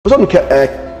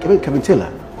Kelvin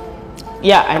Taylor.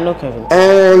 Yeah, I know Kelvin.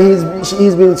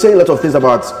 He's been saying a lot of things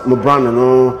about my brand, you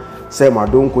know. Say my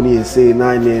Adonko ni say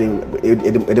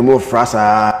the more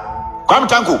frasa. Kwame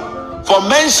Tanko, for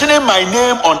mentioning my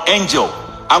name on Angel,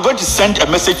 I'm going to send a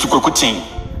message to Kwekuting.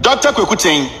 Dr.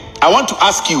 Kwekuting, I want to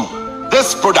ask you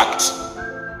this product,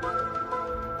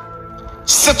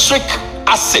 citric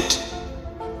acid,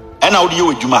 and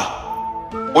audio Juma.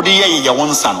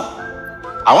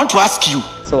 I want to ask you.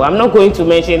 So I'm not going to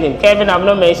mention him. Kelvin, I'm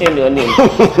not mentioning your name.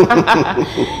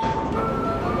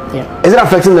 Yeah. Is it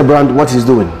affecting the brand, what he's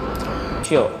doing?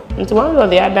 Sure. Into one way or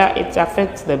the other, it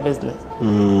affects the business.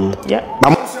 Yeah.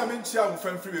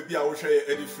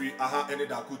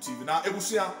 Darkotv. Now,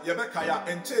 Ebusia, Yabekaya,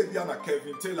 and Cheviana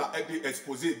Kelvin Taylor, Eddie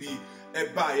Expose B,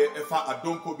 Ebaye, Efa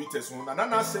Adonko Bites, and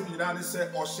Nana Seminani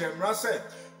said, or Shemra said,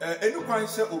 Enuquine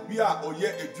said, Obia, or Ye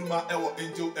Eduma, Ewo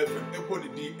Angel Evan, Ebony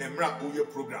D, Emra, Oye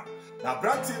program. Now,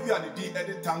 Brand TV and the D,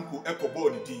 Eddie Tanko, Echo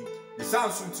Body D. The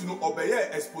Samsung to know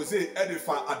Obeye Expose,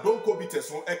 Edifa, Adonko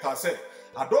Bites, Eka said,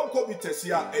 Adonko Bites,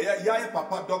 Yaya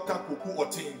Papa, Dr. Kwaku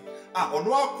Oteng.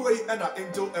 Onwa Koi and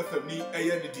Angel FM ni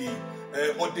AND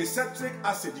or the citric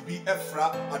acid be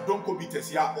Efra, Adonko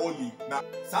Bites ya oyi. Na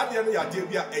Sadia ya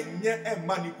debia enye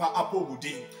manipa apo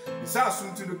mudin. Isa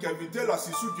soon to Kelvin Taylor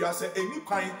Sisudia say any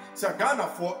pine sa Ghana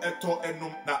for eto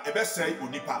enum na ebesei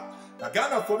unipa. Na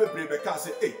Ghana for the Brebeka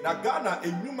say, eh, na Ghana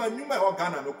enuma or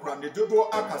Ghana no kran, the dodo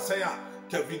akasaya,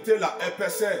 Kelvin Taylor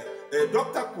epese,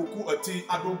 Dr. Kwaku Oteng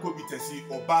Adonko Bitesi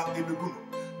oba ebegunu.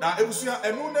 Na ebusia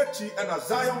enunechi ena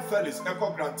Zion Felix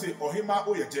eko grante Ohemaa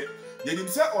Woyeje. Yenim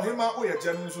se Ohemaa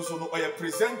Woyeje nso so no oye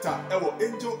presenter ewo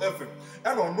Angel FM.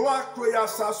 Eno no akroya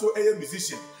saso eye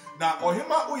musician. Na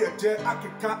Ohemaa Woyeje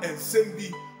akeka ensem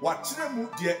bi wachire mu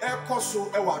de ekoso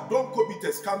ewo Adonko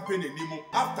Bites campaign nimu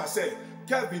after say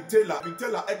Kelvin Taylor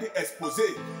edi expose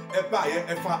ebaye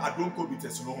efa Adonko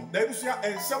Bites no. Na ebusia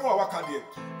ensem wa wakade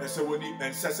esewoni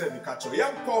ensese mikacho.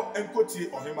 Yanko enkoti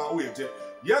Ohemaa Woyeje.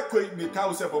 Yakoi make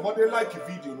out say for model like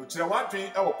video no chere one thing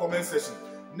our comment section.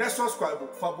 Next subscribe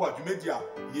for board media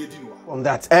yedinwa. On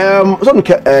that.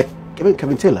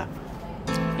 Kelvin Taylor.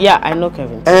 Yeah, I know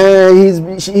Kelvin.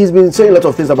 He's been saying a lot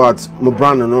of things about my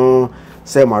brand, you know.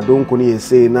 Say my Adonko ni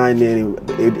say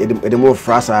the more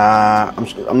frasa.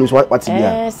 I'm what's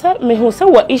here. So me who say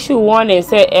what issue one and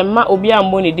say Emma obi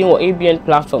money din or ABN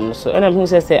platform so and I'm who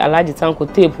say Alaji Tanko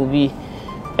tape will be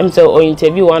so or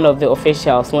interview one of the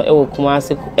officials no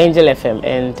Angel FM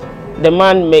and the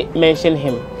man mentioned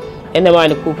him and the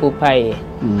man kuku pie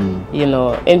you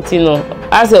know and you know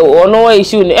as a no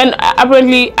issue and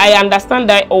apparently I understand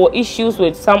that our issues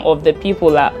with some of the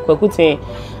people that Kwekuting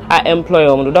are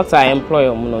employer the doctor are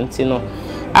employer you know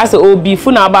as a obi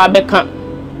funa ba beka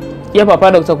yeah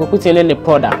papa Dr. Kwekuting and the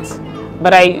products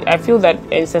but I feel that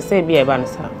it's a say be a banner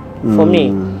for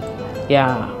me.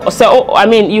 Yeah. So I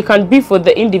mean, you can be for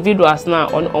the individuals now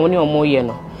on your more you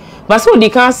know, but so they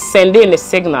can't send in a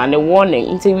signal and a warning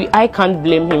until I can't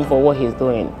blame him for what he's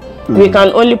doing. We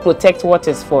can only protect what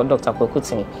is for Dr.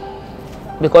 Kwekuting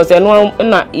because they're not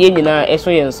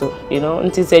so you know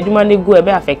until said you money go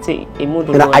be affected a mood.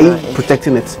 Are you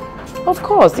protecting it? Of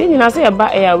course, you know say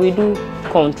about air we do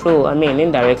control. I mean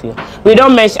indirectly. We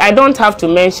don't mention. I don't have to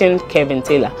mention Kelvin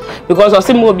Taylor because of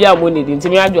I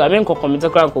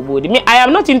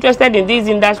am not interested in this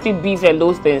industry beef and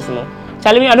those things. No,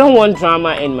 telling me I don't want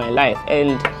drama in my life,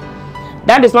 and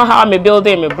that is not how I'm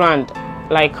building my brand.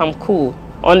 Like I'm cool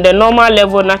on the normal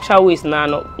level, natural ways.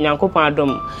 Now,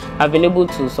 I've been able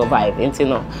to survive. And you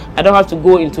know, I don't have to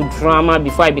go into drama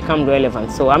before I become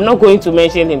relevant. So I'm not going to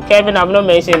mention him. Kelvin, I've not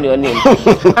mentioned your name.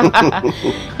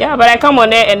 Yeah, but I come on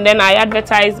there and then I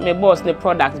advertise my boss, the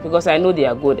products because I know they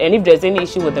are good. And if there's any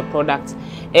issue with the products,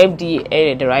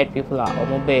 FDA, the right people are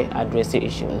address the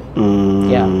issue.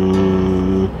 Yeah.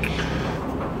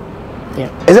 Yeah.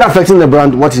 Is it affecting the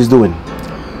brand, what he's doing?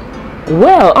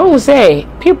 Well, I would say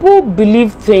people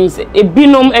believe things but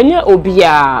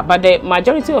the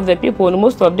majority of the people,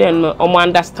 most of them,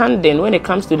 understanding when it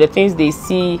comes to the things they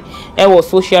see or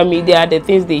social media, the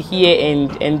things they hear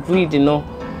and read, you know.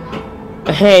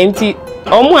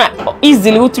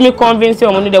 Easily to me convince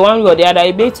the one way or the other,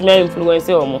 I bet to me influence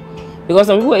because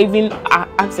some people even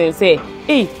ask and say,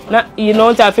 hey, you know,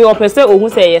 I feel person who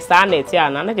say yes, and I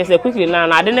can say quickly now,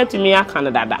 I didn't to me a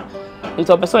Canada.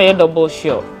 Into a person double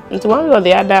sure. Into one way or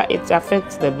the other, it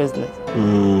affects the business.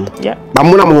 Yeah.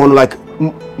 I'm like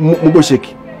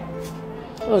Muboshiki.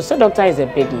 Oh, so doctor is a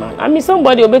big man. I mean,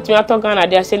 somebody obey me. I talk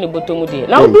and they are saying Botomudi.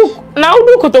 Now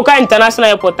do Kotoka International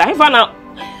Airport. If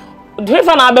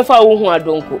I before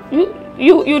Adonko,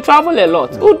 you travel a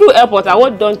lot. Who do airport?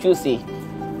 What don't you say?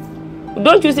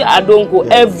 Don't you see Adonko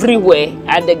everywhere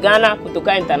at the Ghana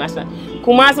Kutoka International?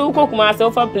 Kumasi, uko Kumasi,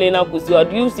 offer play now, Kusi, or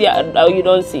do you see, or you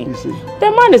don't see?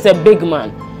 The man is a big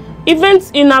man.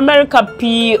 Events in America,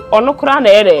 P, or no Kran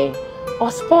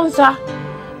or sponsor.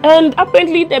 And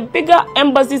apparently the bigger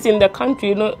embassies in the country,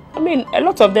 you know, I mean, a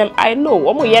lot of them I know.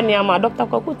 Dr.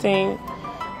 Oteng,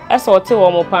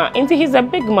 he's a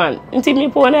big man.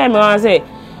 Say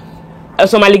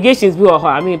some allegations be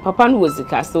I mean, Papa was the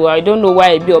cast, so I don't know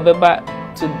why it be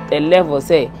to the level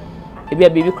say maybe a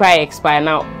baby cry expire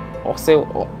now or say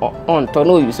on to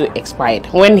know you so expired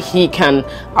when he can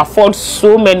afford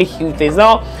so many huge things.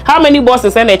 Now, how many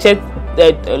bosses and a check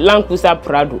Land Cruiser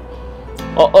Prado?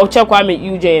 Or check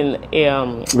Eugene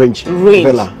range.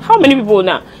 How many people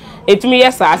now? It me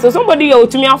yes sir. So somebody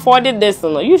to me afforded this,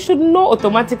 no? You should know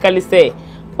automatically say,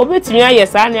 obey to me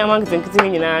yes I am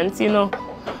you know.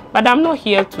 But I'm not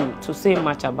here to say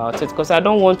much about it because I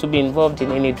don't want to be involved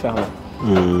in any drama.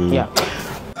 Yeah.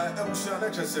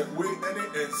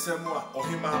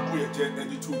 Ohemaa Woyeje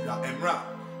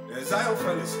Zion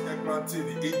Felix granted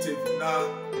the interview. Now,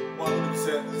 one would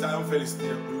say Zion Felix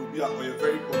will be a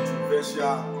very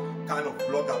controversial kind of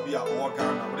blogger, be a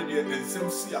organ. Already, and some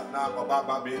see now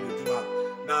Baba Baby Juma.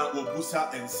 Now,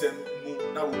 Obusa and Sem,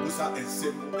 now Obusa and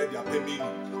Sem, and their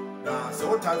payment. Now, so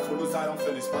what time follow Zion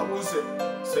Felix? But I will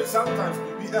say sometimes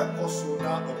we be a person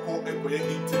now or call a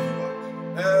interviewer.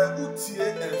 Utie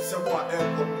and someone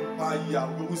else by ya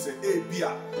who say a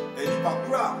beer and if a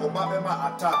crowd or Babema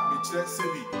attack me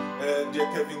Sebi dear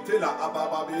Kelvin Taylor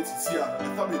Ababa Betia the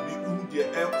family who dear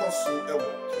air coso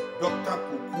Dr.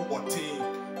 Kwaku Oteng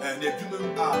and the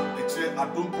Junior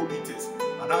Adonko beaters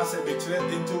and I said betray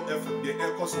angel F the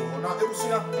air coso now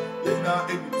Ebusia yet now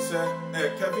and say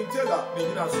Kelvin Taylor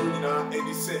Nina Solina and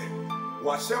he said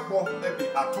Washapo every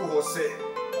atoho say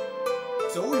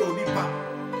so we only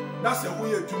na se wo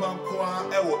ye dwuma nko a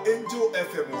e wo Angel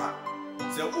FM ha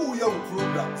se wo ye wo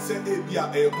program se e bia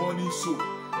e morning show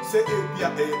se e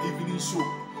bia e evening show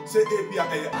se e bia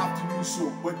e afternoon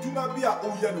show wo dwuma bia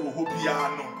o ye no ho bia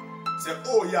no se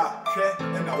o ya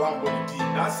hwe na wa body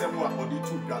na se mo a odi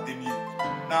tu dwa eni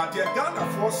na de Ghana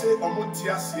for se omonti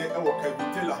ase e wo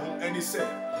Kelvin Taylor ho eni se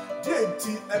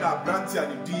DNT na branch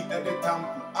and D and the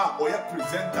tampu a o ye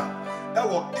presenter e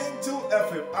wo Angel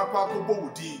FM akwakobo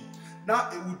wudi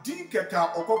na ewudi keka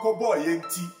okoko boy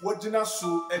yenti wogina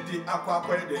so ede akwa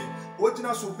ede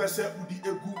wogina so pese udi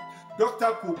egu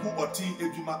Dr. Kwaku Oteng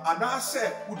edwuma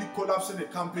anase udi collapse the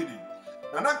company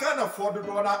na Ghana for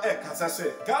do na kasa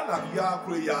se Ghana ya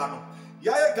kro ya no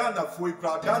ya Ghana for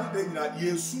ikra dan de nyina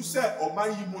yesu se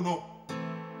oman yi mu no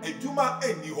edwuma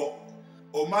eni ho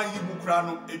oman yi mu kra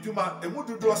no edwuma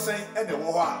emudodo sen ene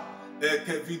wo ho a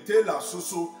Kelvin Taylor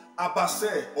so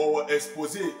abase or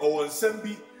expose or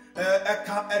nsambi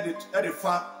eka edit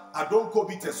fa Adonko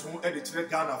bites ho edit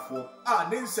Ghana for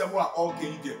ne nsem a okay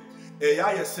ide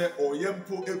ya yese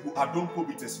oyempo egu Adonko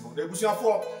bites no na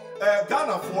ebusuafo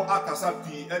Ghana for akasa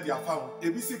pi e dia fa ho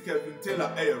ebisi Kelvin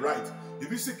Taylor right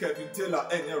ebisi Kelvin Taylor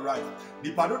right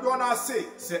di padodo na say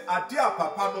se ade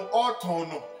papa no oton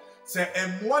no se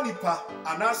emwa nipa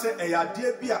anase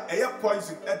ade bia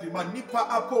poison edima nipa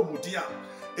apomudia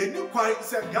eni kwan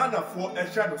se Ghana for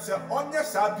ehwe no se onye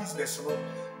sa business no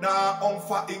na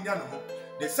onfa enya no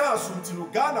the sansu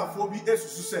ntino Ghana for bi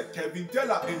esusu se Kelvin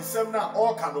Taylor ensem na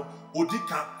oka no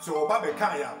odika so oba be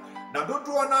kan ya na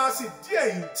dodo na ase die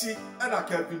nti na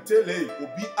Kelvin Taylor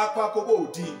obi akwakobo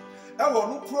odi e wo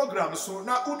no program so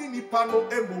na uni nipa no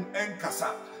emum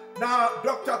enkasa na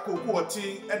Dr. Kwaku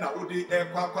Oteng na odi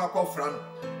ekwakwa fran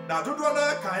na dodo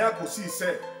na kan ya kosi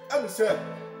se em se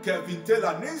Kelvin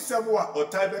Taylor nsem wa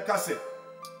otaibe kase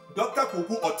Dr.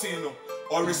 Kwaku Oteng no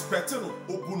or respect no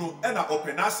obuno na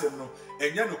openasem no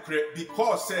enye no kre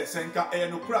because senka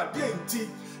no kra denti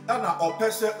na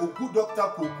opese ogu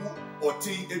Dr. Kwaku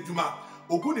Oteng eduma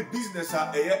ogu the business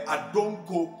a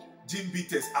Adonko gym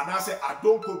beaters and I say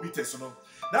Adonko beaters no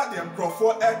na dem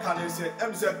crofo can say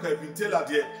say Kelvin Taylor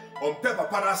there on papa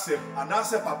parasem and I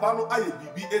say papa no aye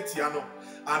bibi etia no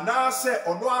and I say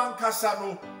ono ankasa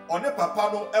no one papa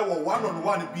no ewo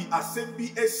one-on-one bi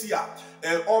assembly esia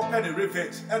open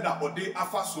revenge and ode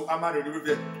afaso amane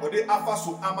revenge ode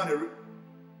afaso amane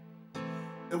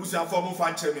ebusia form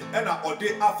fan chemi and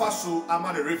ode afaso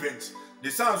amane revenge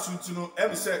the sound soon no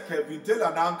em say Kelvin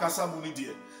Taylor na ankasa muni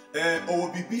die o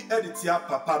bibi editia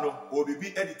papa no o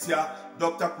bibi editia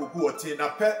Dr. Kwaku Oteng na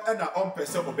pe na on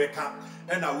person obeka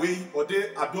na we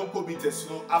ode Adonko bites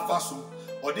no afaso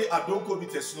ode Adonko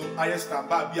bites no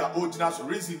ayestamba bia ogina so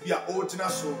reason bia ogina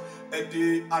so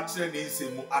ede atre ni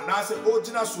nsemu anase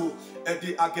ogina so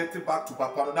ede agete back to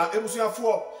papa no na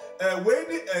emusuafo we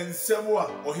ni ensemu a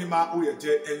Ohemaa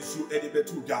Woyeje ensu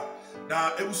edibetu da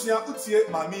na ebusia utie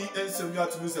mami ensemu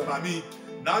atunu se mami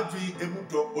na adwi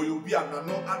emudo oyobi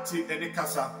anano ate ene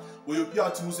kasa oyobi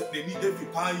atunu se neni efi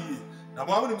pan yi na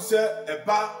mo amunim se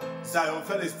eba Zion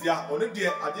Felix dia one de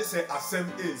ade se asem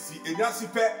ensi enyasi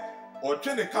pe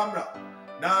otwe ne camera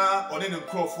na one ne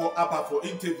nkrofo aba for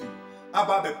interview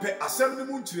aba bepe asem ne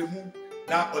mu ntiremu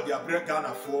na odi abre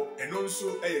Ghana for eno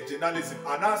nso journalism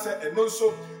anase eno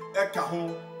nso eka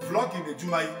ho vlogging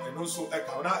ejumai eno nso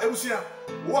eka na ebusia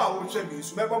wo a wo hwe mi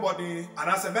so mebo body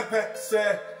anase mepe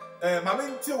se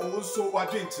mamenti wo nso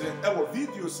wadwenkyere ewo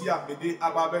videos ya mede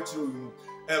aba betire oyu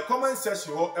comment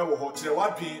section ho ewo ho kire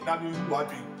wadwen na me hu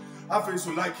wadwen afi so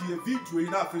like here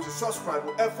video na afi so subscribe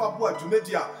efa bo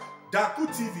adumedia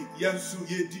darkotv yensu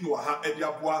yedi no ha edi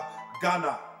aboa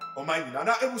Ghana oman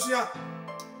na ebusia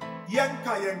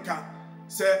yenka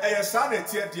se eyesa na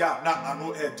tie dia na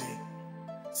ano edi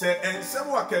se ensem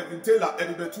wa Kelvin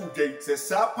edibetu dwei se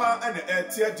sapa na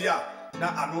tie dia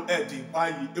na ano edi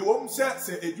pan yi ewom se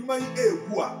edwuma yi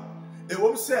egu a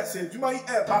ewom se edwuma yi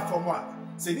eba fom a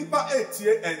se nipa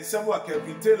etie ensem wa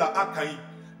Kelvin akan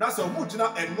na se omo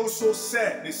gina eno so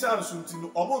se ne chance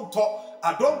ntino omo nto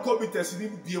Adonko bites ni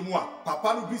biemu a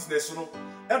papa no business no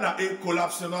na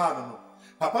collapse no ano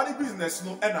papa ni business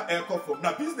no na ekofom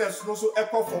na business no so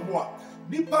ekofom a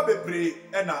nipa bebre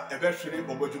na ebehwere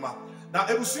obodwuma na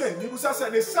ebusu en nibusa se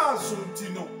ne chance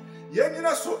ntino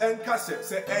yenyina so enka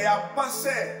se eyamba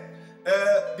se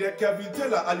the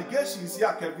Kelvin allegations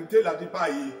ya Kelvin di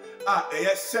bayi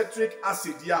eye citric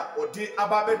acid ya odi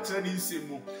ababe training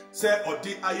semu se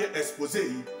odi aye expose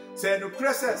yi se no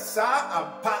krese sa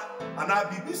ampa ana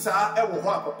bibi sa ewo ho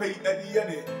apapa yi edi ye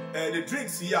ne the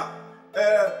drinks ya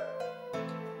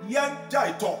yan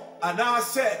jaito ana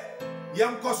se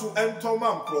yan koso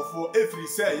entoma mkrofo efri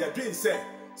se ya drink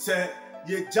se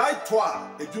ye jaito a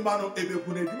edwuma no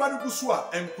ebegu na edwuma no gusu a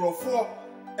enkrofo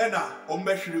ena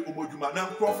ombehwere omodwuma na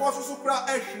nkrofo so kra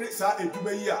ehwere sa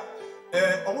edwuma yi a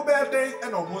omo beden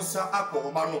ena omo nsa akọ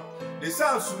oma no de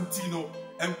sansu ntino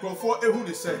enkrofo ehu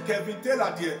ne se Kelvin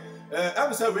de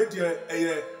am say we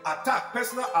de attack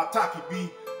personal attack bi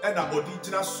ena odi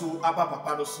gina so aba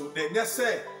papa no so de nye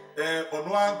se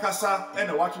ono ankasa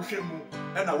ena watwehwe mu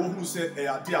ena wo hu se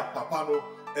ade a papa no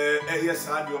eye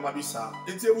sa de oma bi sa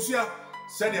enti ebusia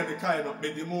se ne me kai no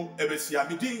medimu ebesia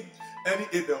midin any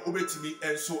ebe obetimi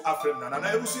enso afrem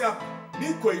na ebusia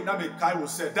ni koi na me kai wo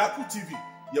se darkotv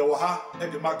ye wo ha e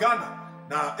de magana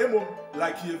na emo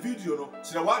like your video no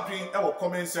se wadwen e wo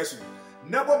comment section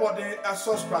nebo modern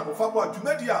subscribe for bo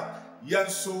adumedia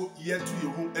yenso yetu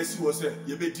yehu esi wo se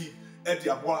ye bedi e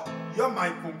de aboa your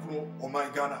mind konkro o my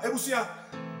Ghana ebusia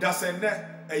da se ne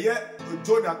eye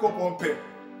Jonia Kopompe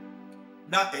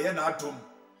na eye na adom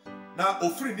na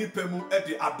ofri nipa mu e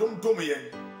de adom dom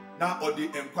yen na odi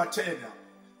enkwa chenya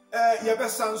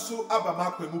yebesanso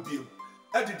abamakwa biem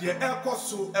edi de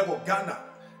ekoso ewo Ghana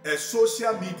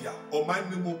social media o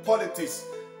man politics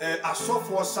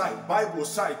asofo side Bible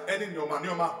side eni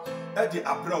nyoma edi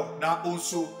abro na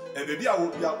also bebi a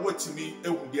wo bia wotimi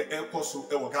ehu de ekoso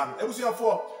ewo Ghana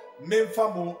ebusuafo memfa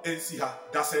mo ensi ha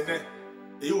dasene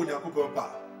eyo Onyankopon pa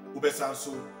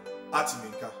ubesanso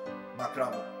atiminka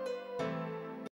makramo